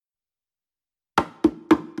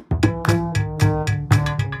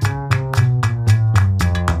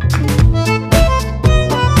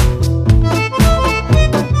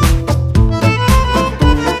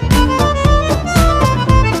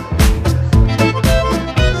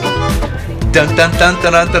Dun dun dun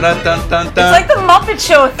dun dun dun dun dun. It's like the Muppet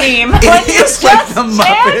Show theme. It is like the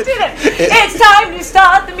Muppet. It's time to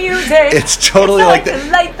start the music. It's totally like to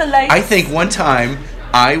light the lights. I think one time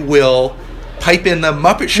I will pipe in the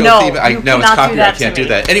Muppet Show theme. No, it's copyright. I can't do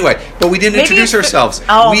that. Anyway, but we didn't introduce ourselves.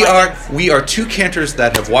 We are two cantors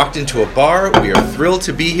that have walked into a bar. We are thrilled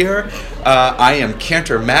to be here. I am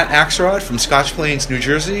Cantor Matt Axelrod from Scotch Plains, New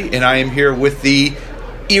Jersey, and I am here with the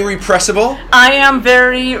irrepressible. I'm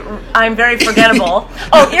very forgettable.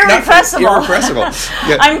 Irrepressible. Irrepressible.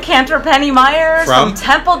 Yeah. I'm Cantor Penny Myers from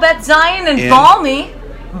Temple Bet Zion in balmy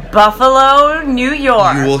Buffalo, New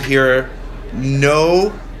York. You will hear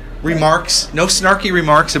no snarky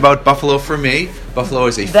remarks about Buffalo from me. Buffalo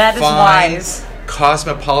is a fine,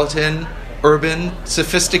 cosmopolitan, urban,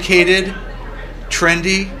 sophisticated,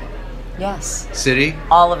 trendy city.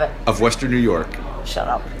 All of it. Of Western New York. Shut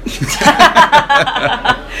up. He's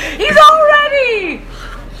all ready!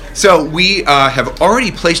 So we have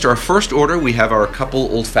already placed our first order. We have our couple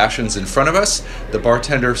old fashions in front of us. The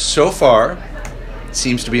bartender so far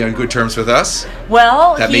seems to be on good terms with us.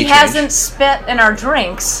 Well, he hasn't spit in our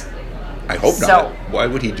drinks. I hope not. Why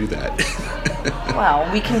would he do that? Well,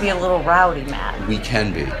 we can be a little rowdy, Matt. We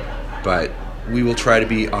can be, but we will try to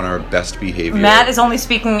be on our best behavior. Matt is only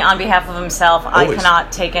speaking on behalf of himself. Always. I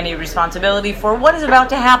cannot take any responsibility for what is about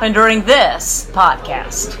to happen during this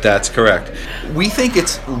podcast. That's correct. We think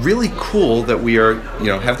it's really cool that we are,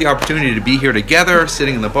 have the opportunity to be here together,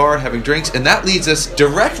 sitting in the bar, having drinks, and that leads us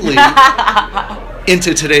directly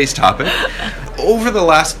into today's topic. Over the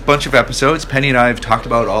last bunch of episodes, Penny and I have talked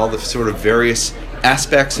about all the sort of various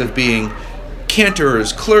aspects of being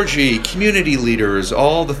cantors, clergy, community leaders,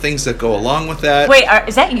 all the things that go along with that. Wait,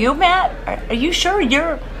 is that you, Matt? Are you sure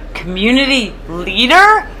you're a community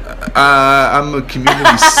leader? I'm a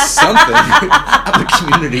community something. I'm a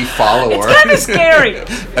community follower. It's kind of scary.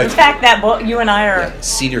 The fact that you and I are...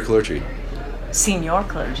 senior clergy. Senior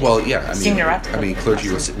clergy? Well, yeah.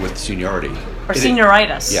 Clergy with seniority. Or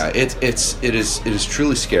senioritis. Yeah, it is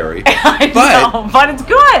truly scary. I know, but it's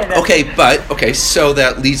good. Okay, so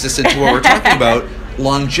that leads us into what we're talking about.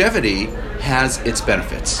 Longevity has its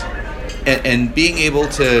benefits. And being able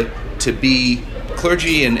to be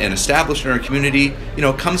clergy and established in our community,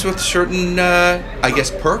 comes with certain,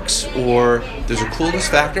 perks, or there's a coolness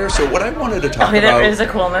factor. So what I wanted to talk about... there is a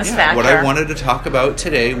coolness factor. What I wanted to talk about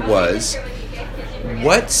today was...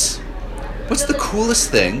 What's the coolest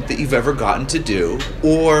thing that you've ever gotten to do,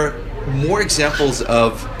 or more examples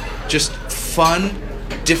of just fun,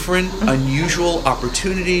 different, unusual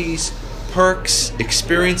opportunities, perks,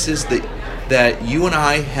 experiences that you and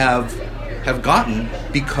I have gotten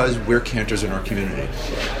because we're cantors in our community?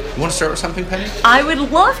 You want to start with something, Penny? I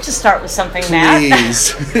would love to start with something, Matt.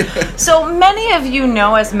 Please. So many of you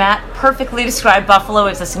know, as Matt perfectly described, Buffalo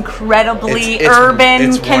is this incredibly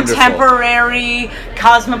urban, contemporary,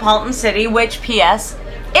 cosmopolitan city, which, P.S.,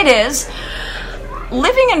 it is.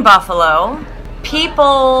 Living in Buffalo,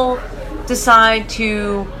 people decide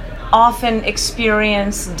to often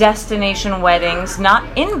experience destination weddings, not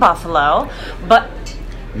in Buffalo, but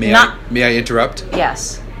May I interrupt?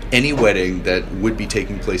 Yes. Any wedding that would be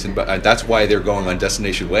taking place in that's why they're going on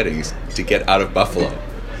destination weddings, to get out of Buffalo.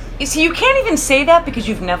 You see, you can't even say that because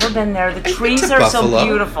you've never been there. The trees are Buffalo. So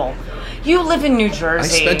beautiful. You live in New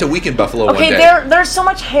Jersey. I spent a week in Buffalo one day. Okay, there's so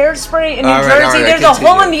much hairspray in New Jersey. There's a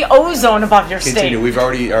hole in the ozone above your state. We've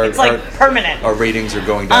already... It's like permanent. Our ratings are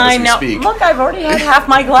going down as we speak. Look, I've already had half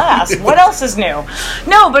my glass. What else is new?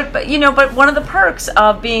 No, but one of the perks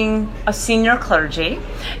of being a senior clergy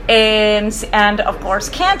and of course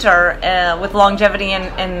cantor with longevity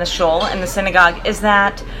in the shul, in the synagogue, is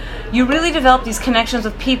that you really develop these connections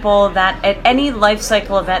with people that at any life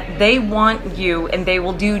cycle event, they want you, and they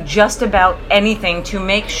will do just about anything to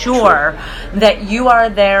make sure that you are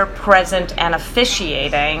there present and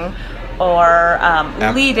officiating or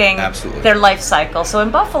leading their life cycle. So in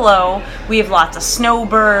Buffalo, we have lots of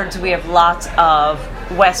snowbirds, we have lots of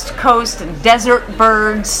West Coast and desert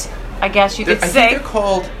birds, I guess you could say. I think they're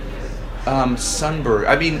called... sunbird.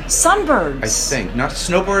 Sunbirds. I think not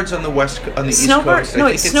snowbirds on the East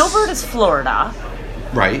Coast. Snowbird is Florida.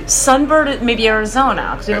 Right. Sunbird maybe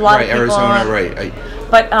Arizona, because there's a lot of people. Arizona, right.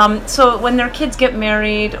 But so when their kids get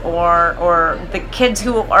married, or the kids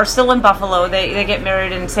who are still in Buffalo, they get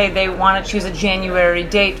married and say they want to choose a January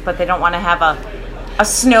date, but they don't want to have a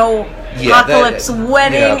snow apocalypse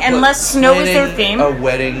wedding unless snow is their theme. A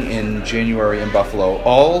wedding in January in Buffalo,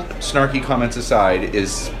 all snarky comments aside,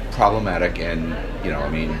 is problematic, and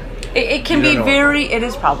It can be it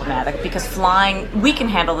is problematic because flying, we can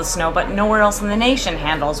handle the snow, but nowhere else in the nation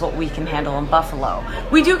handles what we can handle in Buffalo.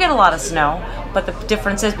 We do get a lot of snow, but the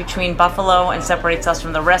difference is between Buffalo and separates us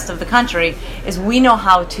from the rest of the country is we know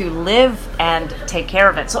how to live and take care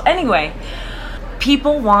of it. So anyway,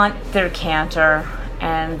 people want their canter,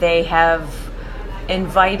 and they have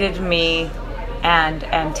invited me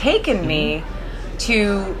and taken me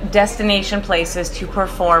to destination places to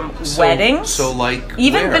perform weddings. So like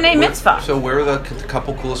even B'nai Mitzvah. So where are the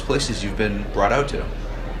couple coolest places you've been brought out to?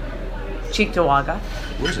 Cheektowaga.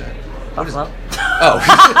 Where's that? Buffalo. Oh,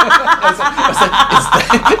 I was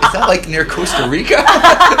like, is that like near Costa Rica?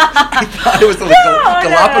 I thought it was like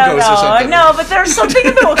Galapagos or something. No, but there's something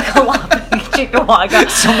about Galapagos,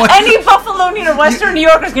 Cheektowaga. Any Buffalonian or Western New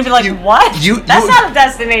Yorker is going to be like, what? That's not a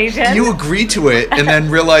destination. You agreed to it and then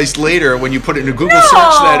realized later when you put it in a Google search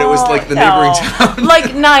that it was like the neighboring town.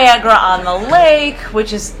 Like Niagara on the Lake,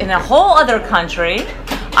 which is in a whole other country.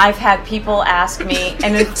 I've had people ask me,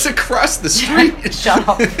 and it's across the street. Shut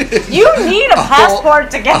up! You need a passport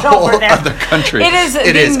to get over there. Other country. It is.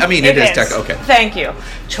 It is. I mean, it is. Okay. Thank you.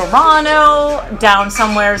 Toronto, down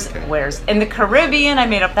somewheres. Where's in the Caribbean? I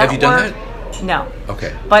made up that word. Have you done that? No.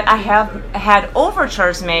 Okay. But I have had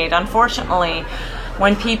overtures made. Unfortunately,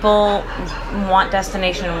 when people want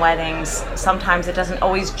destination weddings, sometimes it doesn't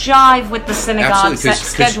always jive with the synagogue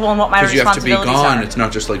schedule and what my responsibilities are. Because you have to be gone. It's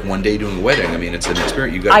not just like one day doing a wedding. I mean, it's an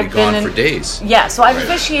experience. You've got to be gone for days. Yeah, so I've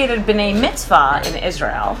officiated B'nai Mitzvah in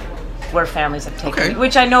Israel, where families have taken me,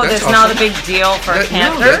 which I know that's not a big deal for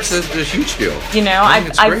cantors. No, that's a huge deal. You know,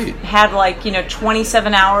 I've had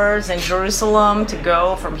 27 hours in Jerusalem to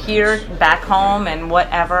go from here back home and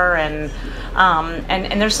whatever, and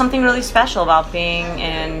there's something really special about being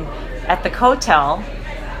at the Kotel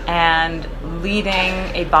and leading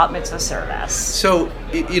a bat mitzvah service. So,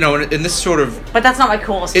 and this sort of... But that's not my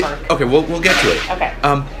coolest perk. Okay, we'll get to it. Okay.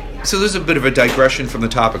 So there's a bit of a digression from the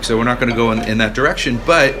topic, so we're not going to go in that direction,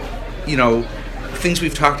 but, things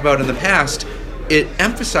we've talked about in the past, it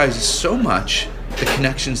emphasizes so much the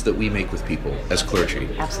connections that we make with people as clergy.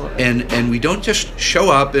 Absolutely. And we don't just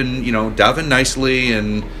show up and, daven nicely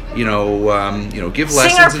and, give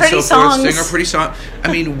lessons and so forth, sing our pretty song.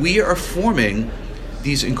 I mean, we are forming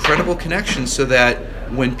these incredible connections so that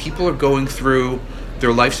when people are going through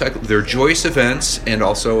their life cycle, their joyous events, and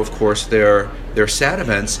also, of course, their sad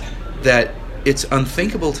events, that it's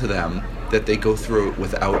unthinkable to them that they go through it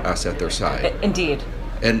without us at their side. Indeed.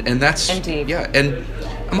 And that's... Indeed. Yeah, and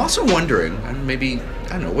I'm also wondering, and maybe,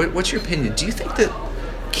 I don't know, what's your opinion? Do you think that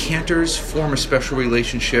cantors form a special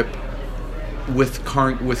relationship with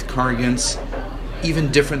congregants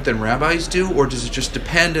even different than rabbis do, or does it just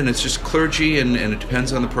depend and it's just clergy and it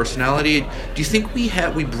depends on the personality? Do you think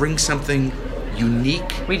we bring something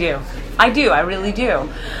unique? We do. I do. I really do.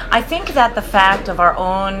 I think that the fact of our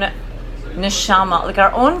own neshama, like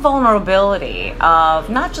our own vulnerability of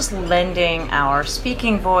not just lending our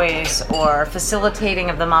speaking voice or facilitating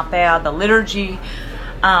of the mapeh, the liturgy,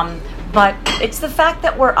 but it's the fact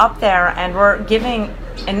that we're up there and we're giving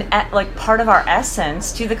part of our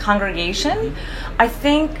essence to the congregation. I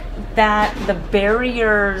think that the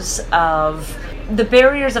barriers of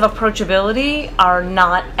approachability are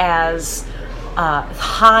not as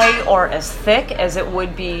high or as thick as it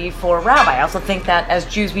would be for a rabbi. I also think that as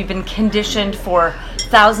Jews we've been conditioned for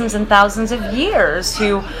thousands and thousands of years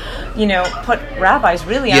to, put rabbis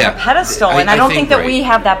really on a pedestal, and I don't think that we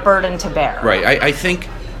have that burden to bear. Right. I think,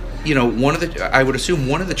 I would assume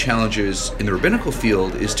one of the challenges in the rabbinical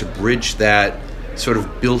field is to bridge that sort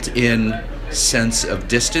of built-in sense of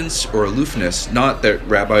distance or aloofness. Not that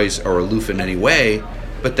rabbis are aloof in any way,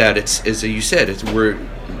 but that it's, as you said,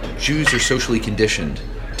 Jews are socially conditioned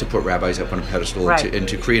to put rabbis up on a pedestal, right, and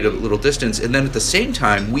to create a little distance. And then at the same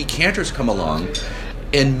time, we cantors come along,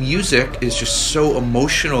 and music is just so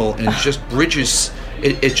emotional and just bridges,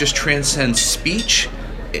 it just transcends speech,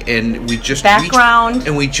 and we just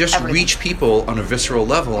reach people on a visceral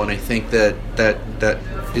level. And I think that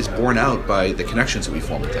is borne out by the connections that we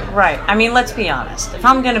form with them. Right. I mean, let's be honest. If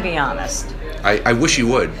I'm going to be honest, I wish you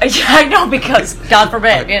would. I know, because, God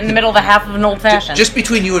forbid, in the middle of a half of an old-fashioned. Just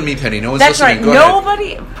between you and me, Penny. No one's That's listening. Right.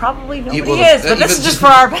 Nobody is, but this is just for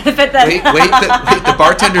our benefit. Wait, the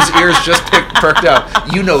bartender's ears just perked up.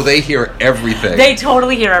 They hear everything. They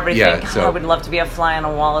totally hear everything. Yeah, so. I would love to be a fly on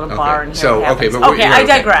a wall at a bar and hear what happens. I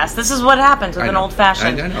digress. This is what happens with an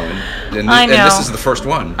old-fashioned. I know. And this is the first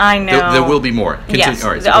one. I know. There will be more. Continue. Yes.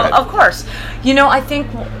 All right, so go ahead. Of course. I think...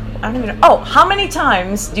 I don't even know. How many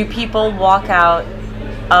times do people walk out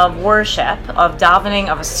of worship, of davening,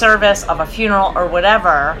 of a service, of a funeral, or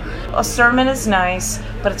whatever, a sermon is nice,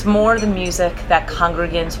 but it's more the music that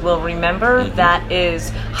congregants will remember that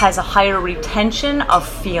has a higher retention of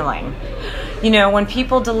feeling. You know, when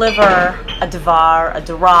people deliver a devar, a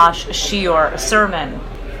darash, a shiur, a sermon,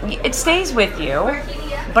 it stays with you,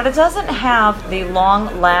 but it doesn't have the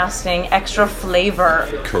long-lasting, extra flavor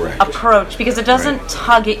approach because it doesn't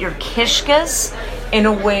tug at your kishkas in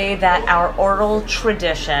a way that our oral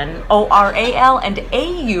tradition, O-R-A-L and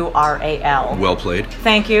A-U-R-A-L. Well played.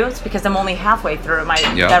 Thank you. It's because I'm only halfway through my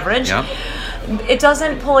beverage. Yeah. It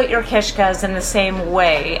doesn't pull at your kishkas in the same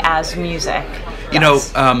way as music. You know,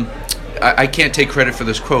 I can't take credit for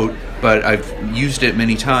this quote, but I've used it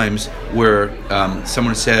many times where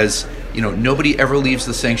someone says, you know, nobody ever leaves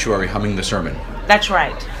the sanctuary humming the sermon. That's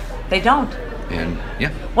right. They don't. And,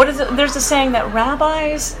 yeah. What is it? There's a saying that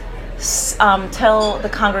rabbis tell the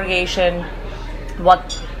congregation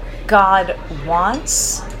what God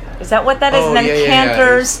wants. Is that what that is? And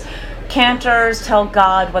then cantors tell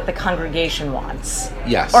God what the congregation wants.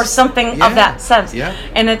 Yes. Or something of that sense. Yeah.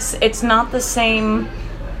 And it's not the same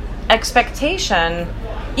expectation,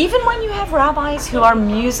 even when you have rabbis who are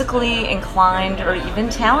musically inclined or even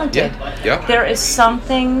talented. There is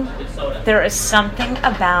something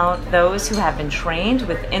about those who have been trained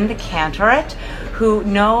within the cantorate, who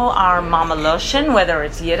know our mama loshen, whether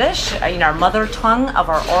it's Yiddish, our mother tongue of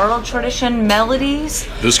our oral tradition, melodies.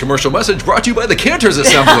 This commercial message brought to you by the Cantors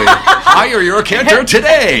Assembly. Hire your cantor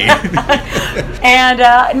today.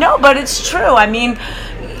 And no, but it's true. I mean,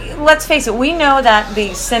 let's face it, we know that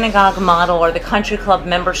the synagogue model or the country club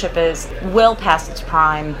membership will pass its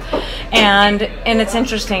prime. And it's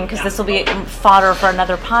interesting because this will be fodder for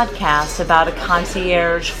another podcast about a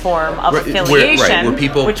concierge form of affiliation, where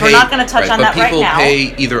people which pay, we're not going to touch on that right now. People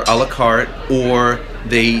pay either a la carte or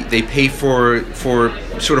they pay for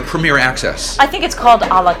sort of premier access. I think it's called a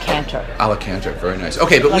la cantor. A la cantor, very nice.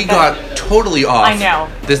 Okay, but we got totally off. I know.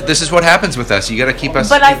 This is what happens with us. You got to keep us.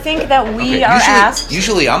 But I think that we are asked.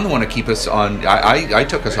 Usually, I'm the one to keep us on. I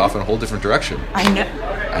took us off in a whole different direction. I know.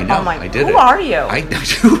 Oh my! I did. Who are you? I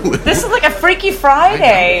do. This is like a Freaky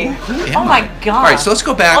Friday. Oh my God! All right, so let's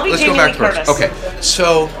go back. Let's go back first. Okay,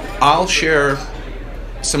 so I'll share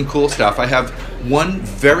some cool stuff. I have one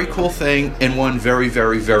very cool thing and one very,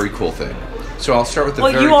 very, very cool thing. So I'll start with the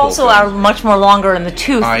very cool thing. Well, you also are much more longer in the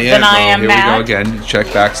tooth than I am, Matt. Here we go again.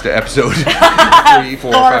 Check back to episode 3,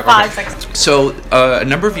 4, 5, 6. So a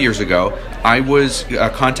number of years ago, I was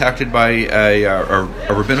contacted by a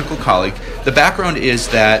rabbinical colleague. The background is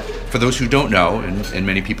that, for those who don't know, and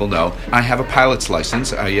many people know, I have a pilot's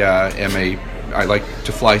license. I like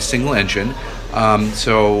to fly single engine.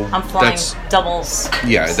 So I'm flying doubles.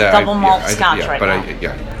 Yeah, double malt scotch right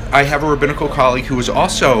now. I have a rabbinical colleague who is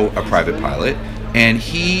also a private pilot, and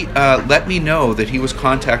he let me know that he was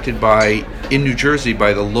contacted in New Jersey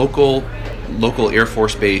by the local Air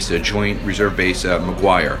Force base, a joint reserve base,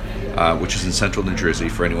 McGuire, which is in central New Jersey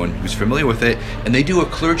for anyone who's familiar with it, and they do a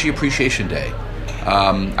Clergy Appreciation Day.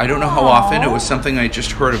 I don't know how often. It was something I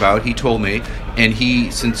just heard about. He told me, and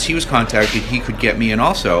since he was contacted, he could get me in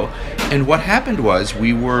also. And what happened was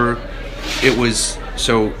it was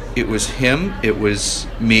him, it was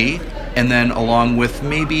me, and then along with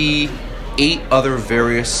maybe 8 other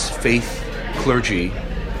various faith clergy,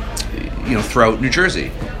 throughout New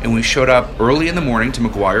Jersey. And we showed up early in the morning to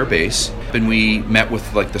McGuire Base, and we met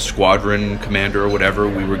with like the squadron commander or whatever.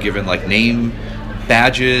 We were given like name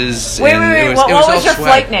badges. Wait. What was your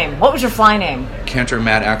flight name? What was your fly name? Cantor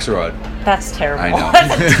Matt Axelrod. That's terrible. I know.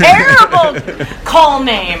 That's a terrible call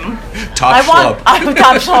name. Top Schlub.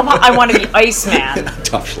 Top Schlub. I want to be Iceman.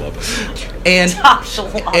 Top Schlub. Top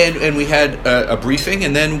Schlub. And we had a briefing,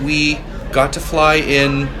 and then we got to fly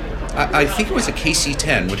in. I think it was a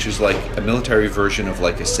KC-10, which is like a military version of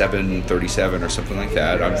like a 737 or something like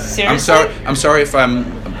that. I'm sorry if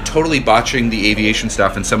I'm totally botching the aviation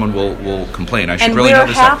stuff, and someone will complain. I should really know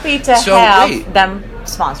this stuff. And we're happy to have them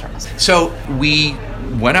sponsor us. So we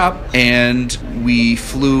went up and we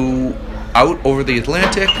flew out over the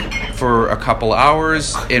Atlantic for a couple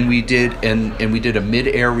hours, and we did a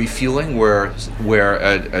mid-air refueling where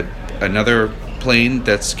another plane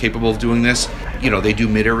that's capable of doing this, they do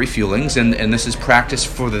mid-air refuelings, and this is practice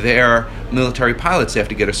for their military pilots. They have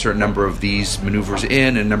to get a certain number of these maneuvers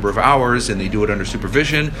in a number of hours, and they do it under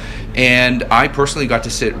supervision. And I personally got to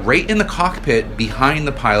sit right in the cockpit behind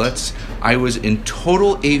the pilots. I was in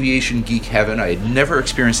total aviation geek heaven. I had never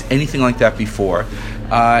experienced anything like that before,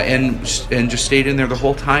 and just stayed in there the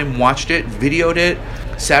whole time, watched it, videoed it,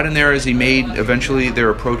 sat in there as he made eventually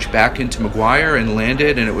their approach back into McGuire and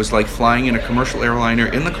landed, and it was like flying in a commercial airliner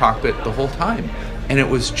in the cockpit the whole time. and it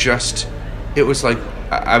was like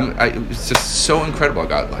it was just so incredible. I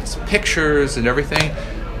got lots of pictures and everything.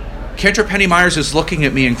 Cantor Penny Myers is looking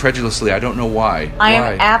at me incredulously. I don't know why. I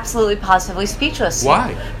am absolutely positively speechless.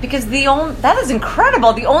 Why? Because that is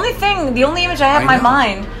incredible. The only image I have in my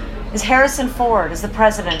mind is Harrison Ford as the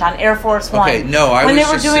president on Air Force One. Okay, no, when they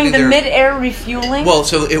were doing the mid-air refueling. Well,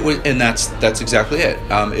 so it was, and that's exactly it.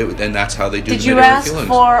 And that's how they do. Did you ask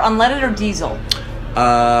for unleaded or diesel?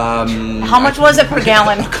 How much was it per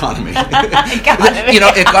gallon? Economy.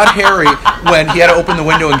 It got hairy when he had to open the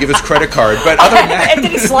window and give his credit card. But other than that, and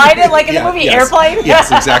did he slide it like in the movie Airplane? Yes,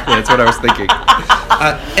 exactly. That's what I was thinking.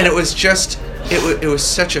 And it was just. It was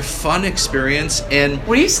such a fun experience. And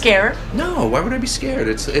were you scared? No, why would I be scared?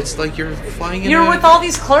 It's like you're flying in. You're with all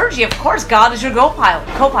these clergy. Of course, God is your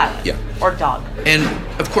co-pilot. Yeah. Or dog. And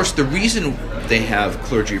of course, the reason they have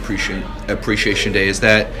Clergy Appreciation Day is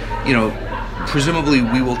that, presumably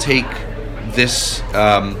we will take this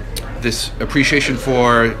this appreciation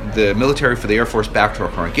for the military, for the Air Force, back to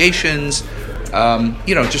our congregations.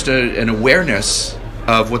 Just an awareness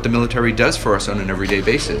of what the military does for us on an everyday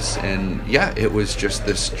basis. And yeah, it was just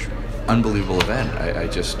this unbelievable event.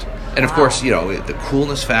 And of course, the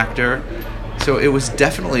coolness factor. So it was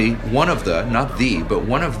definitely one of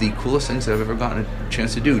the coolest things that I've ever gotten a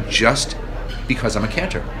chance to do, just because I'm a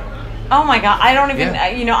cantor. Oh my God! I don't even.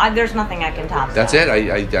 There's nothing I can top. That's it.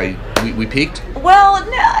 We peaked. Well,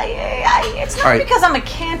 no, it's not because I'm a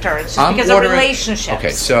cantor. It's just because of relationships.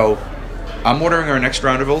 Okay, so I'm ordering our next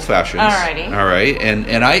round of old fashions. Alrighty. All right,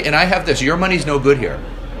 and I have this. Your money's no good here.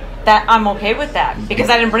 That I'm okay with that because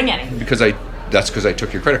I didn't bring any. That's because I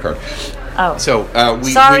took your credit card. Oh. So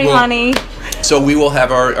sorry, honey. So we will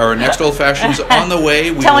have our next old fashions on the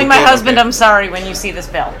way. Telling my husband I'm sorry when you see this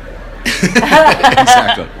bill.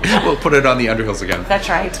 Exactly. We'll put it on the Underhills again. That's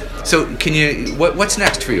right. So, can you? What's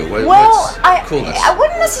next for you? What's coolness? I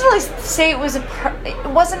wouldn't necessarily say it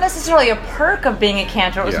wasn't necessarily a perk of being a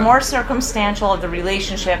cantor. It was more circumstantial of the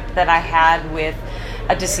relationship that I had with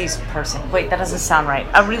a deceased person. Wait, that doesn't sound right.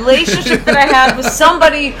 A relationship that I had with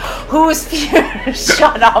somebody who was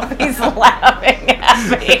shut up. He's laughing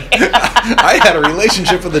at me. I had a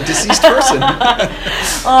relationship with a deceased person.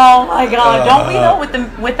 Oh my God! Don't we know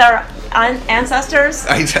with our ancestors?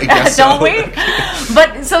 I guess don't so. we?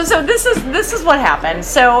 But so this is what happened.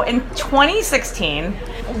 So in 2016,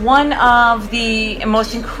 one of the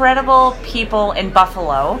most incredible people in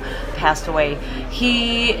Buffalo passed away.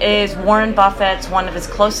 He is Warren Buffett's one of his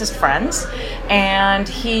closest friends, and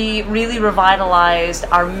he really revitalized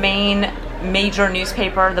our major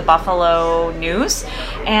newspaper, the Buffalo News,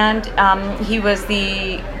 and he was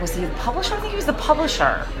the publisher? I think he was the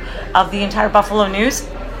publisher of the entire Buffalo News,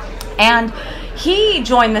 and he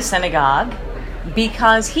joined the synagogue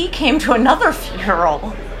because he came to another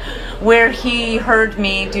funeral where he heard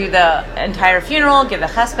me do the entire funeral, give the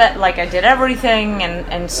chesed, like I did everything,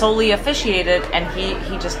 and solely officiated, and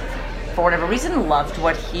he just, for whatever reason, loved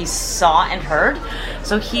what he saw and heard.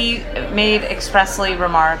 So he made expressly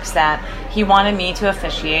remarks that he wanted me to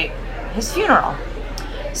officiate his funeral.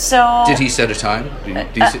 So did he set a time?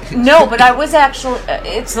 No, but I was actually,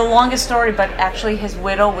 it's the longest story, but actually his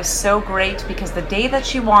widow was so great because the day that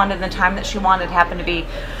she wanted, the time that she wanted happened to be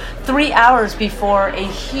 3 hours before a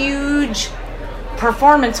huge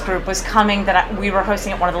performance group was coming that we were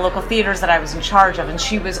hosting at one of the local theaters that I was in charge of, and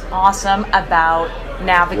she was awesome about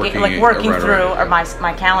working through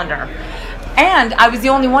my calendar. And I was the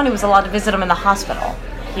only one who was allowed to visit him in the hospital.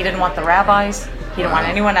 He didn't want the rabbis. He didn't want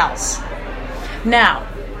anyone else. Now,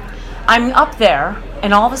 I'm up there,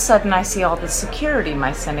 and all of a sudden I see all the security in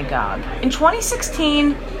my synagogue. In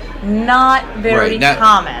 2016, not very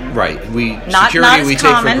common. Right. Not take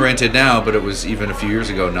common. for granted now, but it was even a few years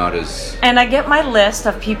ago not as... And I get my list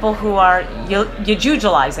of people who are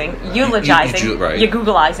eulogizing,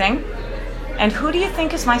 Googleizing. And who do you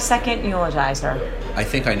think is my second eulogizer? I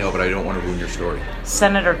think I know, but I don't want to ruin your story.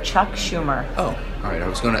 Senator Chuck Schumer. Oh, all right. I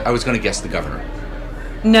was gonna guess the governor.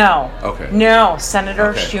 No. Okay. No,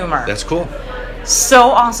 Senator Schumer. That's cool.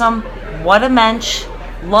 So awesome. What a mensch.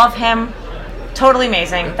 Love him. Totally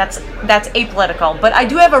amazing. That's apolitical, but I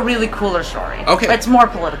do have a really cooler story. Okay. It's more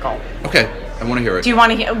political. Okay. I want to hear it. Do you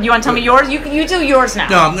want to tell me yours? You do yours now.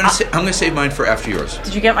 No, I'm gonna save mine for after yours.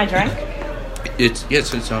 Did you get my drink? It's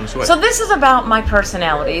on its way. So this is about my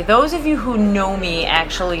personality. Those of you who know me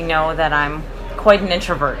actually know that I'm quite an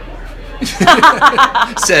introvert.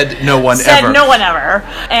 Said no one ever. Said no one ever.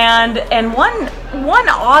 And one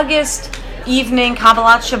August evening,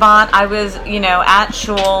 Kabbalat Shabbat, I was, at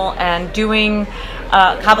shul and doing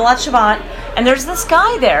Kabbalat Shabbat, and there's this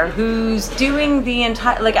guy there who's doing the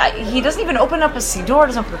entire, he doesn't even open up a siddur,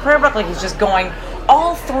 doesn't open the prayer book, he's just going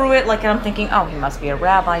all through it, like, I'm thinking, oh, he must be a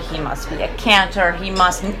rabbi, he must be a cantor, he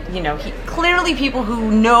must, clearly people who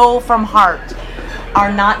know from heart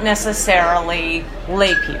are not necessarily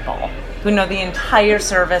lay people who know the entire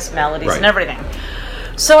service, melodies, and everything.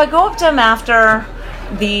 So I go up to him after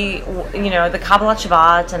the Kabbalat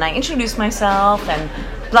Shabbat, and I introduce myself, and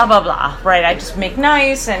blah, blah, blah, right? I just make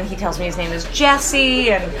nice, and he tells me his name is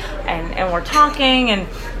Jesse, and we're talking,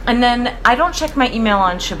 and then I don't check my email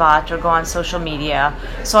on Shabbat or go on social media.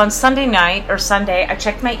 So on Sunday night or Sunday, I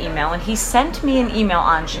checked my email, and he sent me an email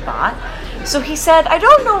on Shabbat. So he said, I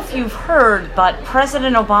don't know if you've heard, but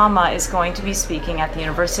President Obama is going to be speaking at the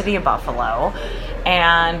University of Buffalo.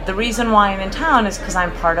 And the reason why I'm in town is because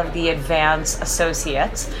I'm part of the Advance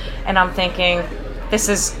Associates. And I'm thinking, this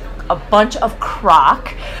is a bunch of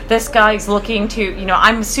crock. This guy's looking to,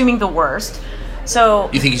 I'm assuming the worst. So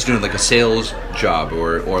you think he's doing like a sales job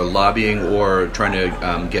or lobbying or trying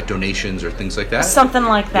to get donations or things like that? Something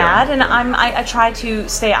like that. Yeah. And I try to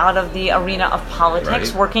stay out of the arena of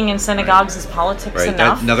politics. Working in synagogues is politics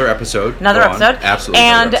enough. Another episode. Absolutely.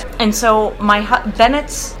 And so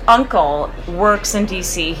Bennett's uncle works in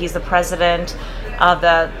D.C. He's the president of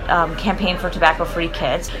the Campaign for Tobacco-Free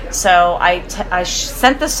Kids. So I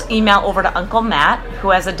sent this email over to Uncle Matt, who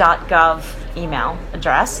has a .gov email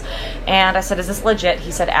address, and I said, is this legit?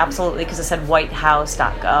 He said absolutely, because it said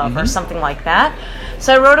whitehouse.gov or something like that.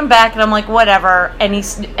 So I wrote him back, and I'm like, whatever, and he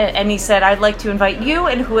said, I'd like to invite you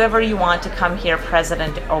and whoever you want to come hear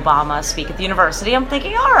President Obama speak at the university. I'm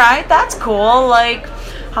thinking, all right, that's cool. Like,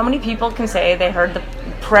 how many people can say they heard the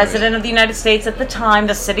President of the United States at the time,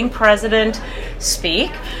 the sitting president,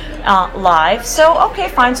 speak live? So okay,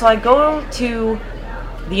 fine. So I go to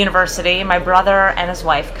the university. My brother and his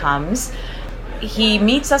wife comes. He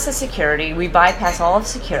meets us at security. We bypass all of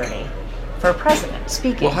security for a president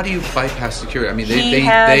speaking. Well, how do you bypass security? I mean, they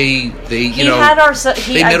metal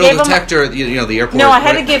detector, the airport. No, I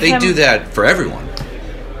had to give him. They do that for everyone.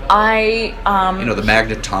 The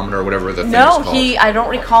magnetometer or whatever the thing is called. No, I don't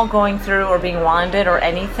recall going through or being wanded or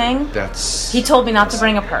anything. He told me not to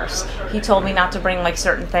bring a purse. He told me not to bring like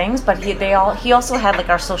certain things, but he also had like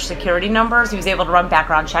our social security numbers. He was able to run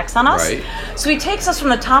background checks on us. Right. So he takes us from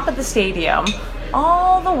the top of the stadium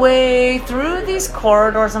all the way through these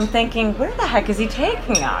corridors. I'm thinking, where the heck is he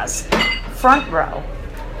taking us? Front row,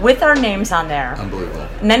 with our names on there. Unbelievable.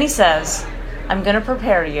 And then he says, I'm going to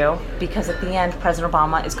prepare you, because at the end, President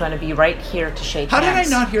Obama is going to be right here to shake hands. How did I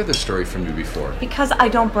not hear this story from you before? Because I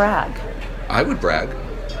don't brag. I would brag.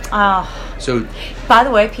 So, by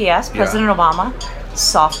the way, P.S., President Obama,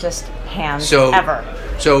 softest hands ever.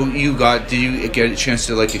 So did you get a chance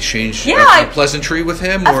to like exchange a pleasantry with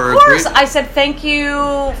him? Of course. I said, thank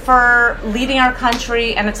you for leading our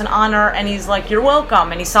country, and it's an honor. And he's like, you're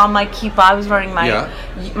welcome. And he saw my kippah. I was wearing my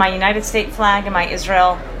United States flag and my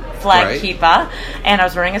Israel flag kippah, and I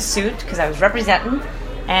was wearing a suit because I was representing,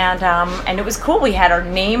 and it was cool. We had our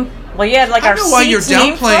name. Well, you had like our seats. I don't know why you're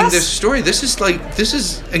downplaying this story. This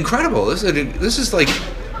is incredible. This is like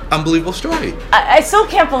unbelievable story. I still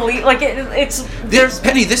can't believe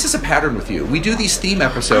Penny. This is a pattern with you. We do these theme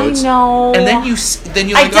episodes. I know. And then you're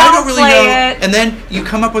like, I don't really know. And then you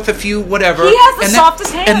come up with a few whatever. He has the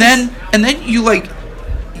softest hands. And then you like.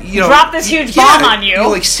 Drop this huge bomb on you. You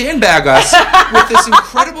like sandbag us with this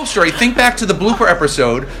incredible story. Think back to the blooper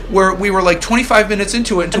episode where we were like 25 minutes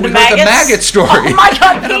into it until we heard the maggot story. Oh my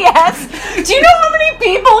God, P.S. Do you know how many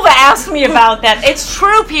people have asked me about that? It's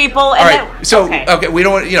true, people. And all right, we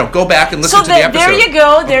don't want go back and listen to the episode.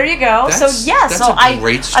 There you go. That's a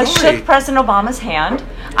great story. I shook President Obama's hand.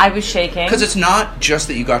 I was shaking. Because it's not just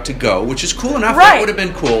that you got to go, which is cool enough. That would have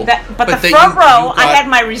been cool. But the front row, I had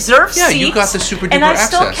my reserved seat. Yeah, you got the super duper access. And I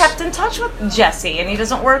still kept in touch with Jesse, and he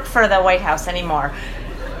doesn't work for the White House anymore.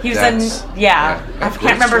 He was I can't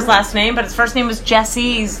remember his last name, but his first name was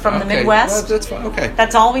Jesse. He's from the Midwest. Well, that's fine. Okay.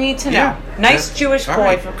 That's all we need to know. Nice Jewish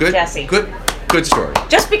boy from Jesse. Good story.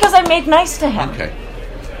 Just because I made nice to him. Okay.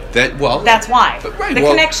 That's why.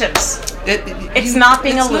 Connections. It's not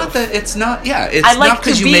being aloof. It's not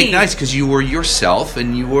because you make nice, because you were yourself,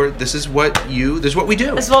 and you were. This is what we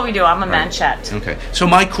do. This is what we do. I'm a manchette. Okay. So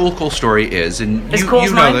my cool story is, and you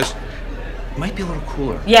know this. Might be a little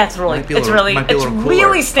cooler. Yeah, it's really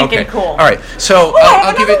stinking cool. All right. So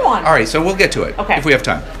I'll give it one. All right. So we'll get to it if we have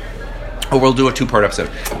time. Or we'll do a 2-part episode.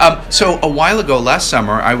 So a while ago, last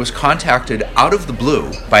summer, I was contacted out of the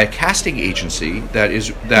blue by a casting agency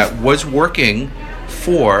that was working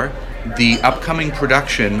for the upcoming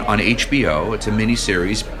production on HBO. It's a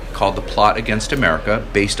miniseries called The Plot Against America,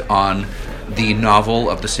 based on the novel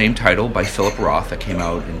of the same title by Philip Roth that came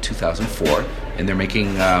out in 2004. And they're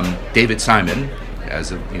making David Simon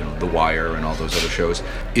as of The Wire and all those other shows,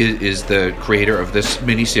 is the creator of this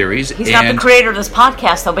miniseries. He's not the creator of this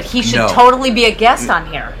podcast, though, but he should totally be a guest on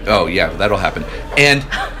here. Oh yeah, that'll happen. And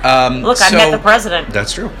look, I met the president.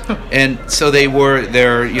 That's true. And so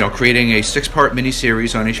they're creating a 6-part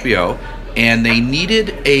miniseries on HBO, and they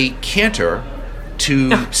needed a cantor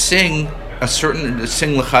to sing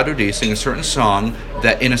Lecha Dodi, sing a certain song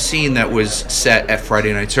that in a scene that was set at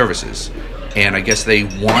Friday night services. And I guess they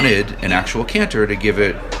wanted an actual cantor to give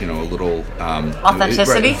it, a little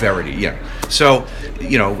authenticity, verity. Yeah. So,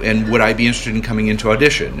 and would I be interested in coming into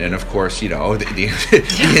audition? And of course, the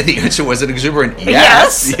answer was an exuberant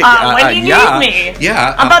yes. When you need me?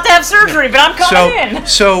 Yeah. I'm about to have surgery, but I'm coming in.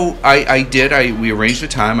 So I did. We arranged a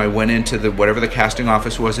time. I went into whatever the casting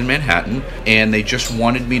office was in Manhattan, and they just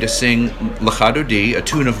wanted me to sing Lecha Dodi, a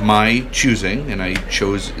tune of my choosing, and I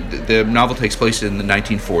chose. The novel takes place in the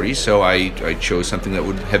 1940s, so I chose something that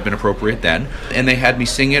would have been appropriate then. And they had me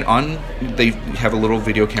sing it they have a little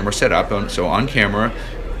video camera set up, so on camera,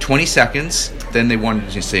 20 seconds. Then they wanted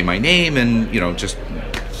to say my name and, just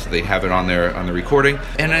so they have it on the recording.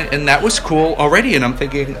 And that was cool already. And I'm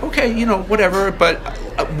thinking, okay, whatever. But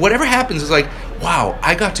whatever happens is like, wow,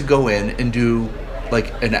 I got to go in and do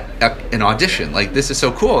like an audition. Like, this is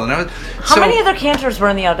so cool. And how many other cantors were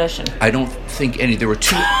in the audition? I don't think any. There were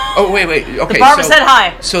 2. Oh, wait. Okay. The barber said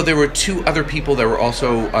hi. So there were 2 other people that were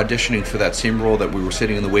also auditioning for that same role that we were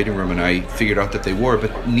sitting in the waiting room, and I figured out that they were,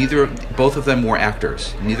 but both of them were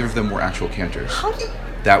actors. Neither of them were actual cantors.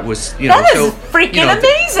 That was, that is freaking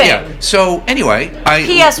amazing. Yeah. So anyway,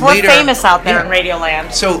 P.S. We're famous out there in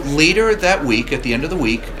Radioland. So later that week, at the end of the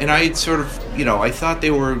week, and I sort of, I thought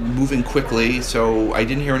they were moving quickly, so I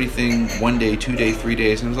didn't hear anything 1 day, 2 days, 3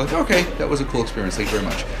 days, and I was like, okay, that was a cool experience. Thank you very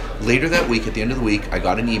much. Later that week, at the end of the week, I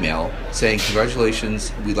got an email saying,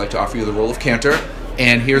 congratulations, we'd like to offer you the role of cantor,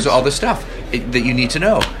 and here's all the stuff that you need to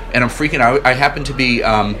know. And I'm freaking out. I happen to be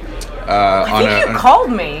I think you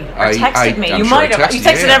called me or texted me. You might have. You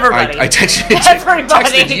texted everybody. I texted everybody.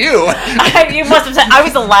 Texted you. You must have said I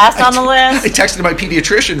was the last on the list. I texted my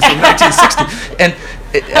pediatrician from 1960, and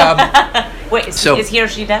wait, is he or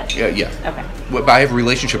she dead? Yeah. Okay. But I have a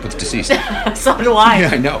relationship with the deceased. So do I. Yeah,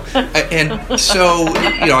 I know. And so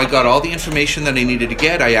I got all the information that I needed to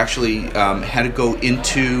get. I actually had to go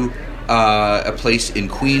into a place in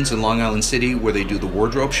Queens and Long Island City where they do the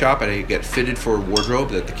wardrobe shop, and I get fitted for a wardrobe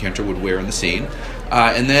that the cantor would wear in the scene.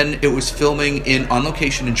 And then it was filming on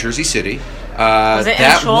location in Jersey City. Was it that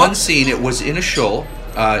in a shul? One scene, it was in a shul,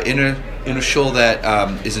 in a shul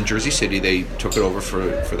that is in Jersey City. They took it over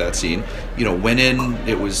for that scene. Went in.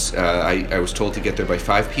 It was I was told to get there by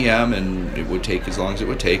 5 p.m. and it would take as long as it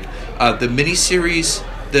would take. The miniseries.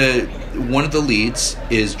 One of the leads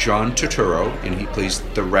is John Turturro, and he plays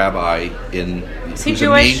the rabbi Is he who's Jewish?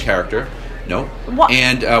 a main character. No. What?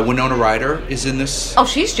 And Winona Ryder is in this. Oh,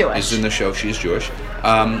 she's Jewish. Is in the show. She's Jewish.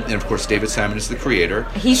 And of course, David Simon is the creator.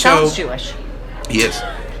 He sounds Jewish. He is.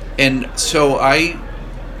 And so I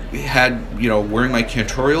had, wearing my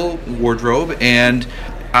cantorial wardrobe and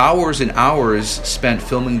hours and hours spent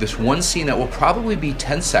filming this one scene that will probably be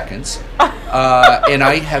 10 seconds. And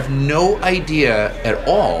I have no idea at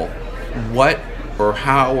all what or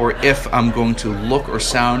how or if I'm going to look or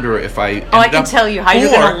sound, or if I I can tell you how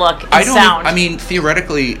you're going to look and sound. I mean,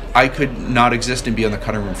 theoretically, I could not exist and be on the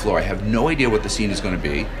cutting room floor. I have no idea what the scene is going to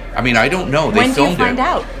be. I mean, I don't know. They filmed it. When do you find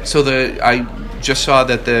out? So I just saw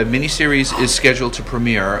that the miniseries is scheduled to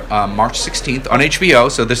premiere March 16th on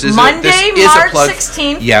HBO. So this is Monday, a plug.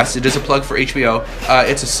 16th. Yes, it is a plug for HBO.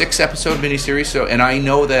 It's a 6-episode miniseries. So, and I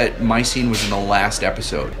know that my scene was in the last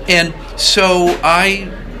episode, and so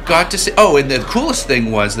I got to see. Oh, and the coolest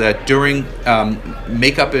thing was that during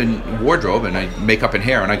makeup and wardrobe, and makeup and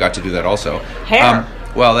hair, and I got to do that also. Hair.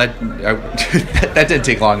 Well, that didn't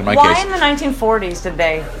take long in my case. Why in the 1940s did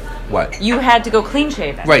they? What? You had to go clean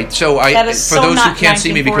shaven. Right. So for those who can't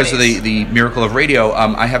see me because of the miracle of radio,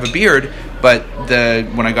 I have a beard. But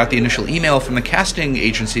when I got the initial email from the casting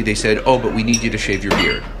agency, they said, "Oh, but we need you to shave your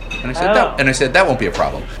beard." And I said, that won't be a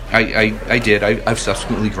problem. I did. I've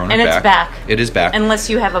subsequently grown it back. And it's back. It is back. Unless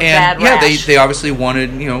you have a bad rash. Yeah, they obviously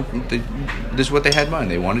wanted, this is what they had in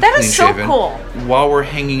mind. They wanted clean shaven. That is so cool. While we're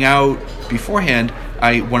hanging out beforehand,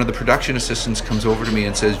 one of the production assistants comes over to me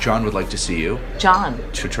and says, "John would like to see you." John.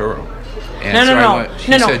 Turturro. And No.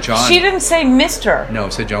 She said, "John." She didn't say Mr. No,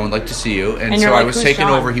 said, "John would like to see you." And so I like, was "Who's taken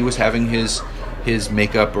John?" over. He was having his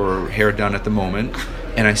makeup or hair done at the moment.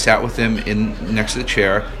 And I sat with him next to the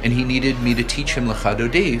chair, and he needed me to teach him Lecha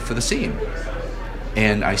Dodi for the scene.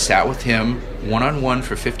 and I sat with him one-on-one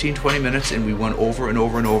for 15-20 minutes, and we went over and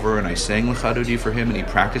over and over, and I sang Lecha Dodi for him, and he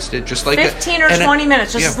practiced it just like 15 or 20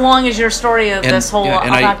 minutes, just as long as your story of this whole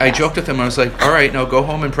and I joked with him. I was like, all right, now go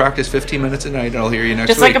home and practice 15 minutes a night, and I'll hear you next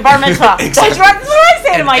just week. Just like a bar mitzvah. Exactly. That's what I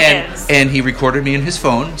say to my kids. And he recorded me in his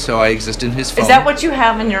phone, so I exist in his phone. Is that what you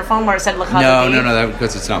have in your phone where it said Lecha Dodi? No, that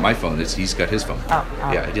because it's not my phone. He's got his phone. Oh.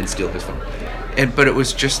 Yeah, I didn't steal his phone. But it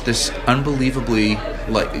was just this unbelievably,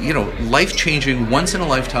 life-changing,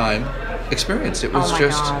 once-in-a-lifetime experience. It was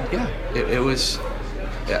God. Yeah, it was.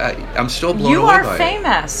 I'm still blown away by it. You are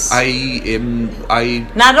famous. I.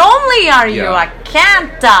 Not only are you a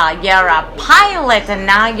cantor, you're a pilot, and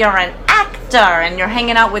now you're an actor, and you're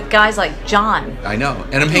hanging out with guys like John. I know,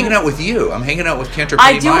 and I'm hanging out with you. I'm hanging out with Cantor.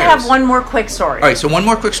 I do have one more quick story. All right, so one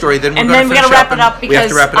more quick story, then we're going to finish up. Wrap it up because we have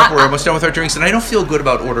to wrap it up. We're almost done with our drinks, and I don't feel good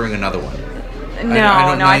about ordering another one.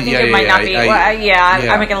 I think it might not be.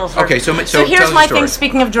 I make it a little short. Okay, so here's my thing.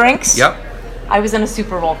 Speaking of drinks. Yep. I was in a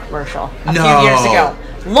Super Bowl commercial a few years ago.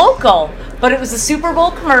 Local, but it was a Super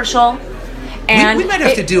Bowl commercial. And we might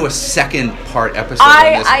have to do a second part episode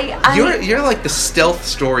on this. You're like the stealth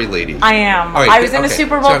story lady. I am. Right, I was in a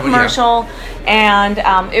Super Bowl commercial, and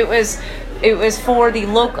it was for the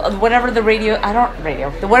local, whatever the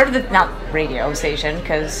not radio station,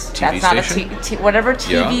 because that's not whatever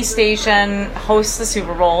TV station hosts the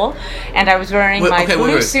Super Bowl, and I was wearing my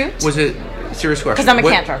blue suit. Was it, serious question, because I'm a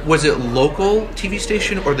cantor. Was it local TV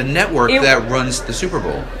station or the network that runs the Super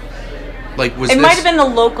Bowl? It might have been the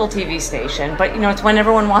local TV station, but it's when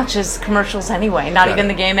everyone watches commercials anyway, not even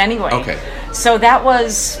the game anyway. Okay. So that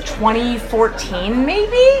was 2014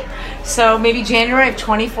 maybe? So maybe January of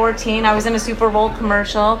 2014, I was in a Super Bowl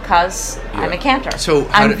commercial because I'm a cantor. So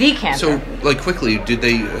I'm the cantor. So, quickly,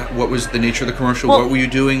 what was the nature of the commercial? What were you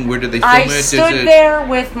doing? Where did they film it? I stood there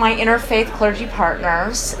with my interfaith clergy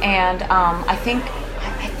partners, and I think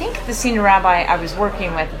the senior rabbi I was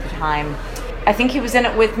working with at the time, I think he was in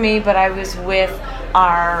it with me, but I was with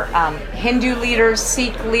our Hindu leaders,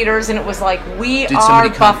 Sikh leaders, and it was like, we are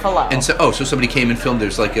Buffalo. And so somebody came and filmed.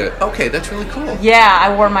 There's okay, that's really cool. Yeah,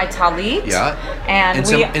 I wore my talit. Yeah.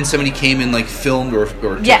 And somebody came and filmed or took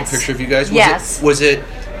a picture of you guys. Was it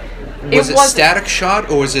static shot,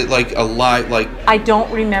 or was it a live I don't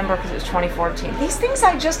remember because it was 2014. These things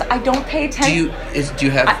I don't pay attention.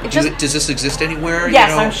 Does this exist anywhere?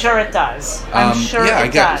 Yes, I'm sure it does. I'm sure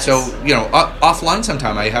it does. So offline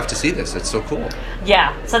sometime I have to see this. It's so cool.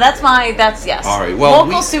 Yeah. So that's yes. All right. Well,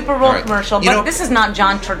 local Super Bowl commercial, but this is not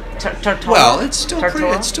John Turturro. Well, it's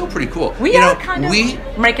still pretty cool. We are kind of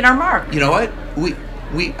making our mark. You know what?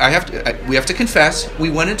 We have to confess, we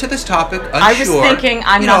went into this topic unsure. I was thinking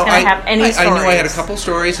I'm not going to have any stories. I knew I had a couple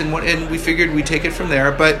stories, and we figured we'd take it from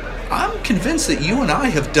there, but I'm convinced that you and I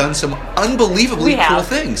have done some unbelievably cool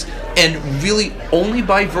things, and really only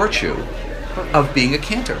by virtue of being a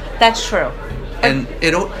cantor. That's true. And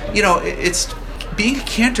it's being a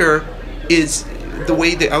cantor is the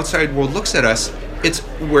way the outside world looks at us. It's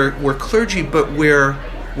we're clergy, but we're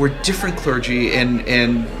different clergy,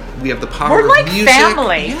 and we have the power of music. We're like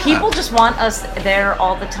family. Yeah. People just want us there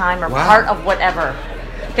all the time, or part of whatever.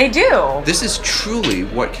 They do. This is truly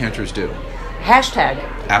what cantors do. Hashtag.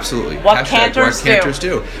 Absolutely. What cantors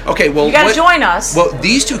do. Okay, well, you got to join us. What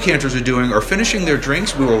these two cantors are doing are finishing their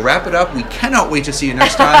drinks. We will wrap it up. We cannot wait to see you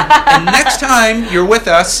next time. And next time you're with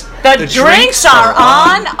us, the drinks are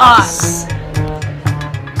on us.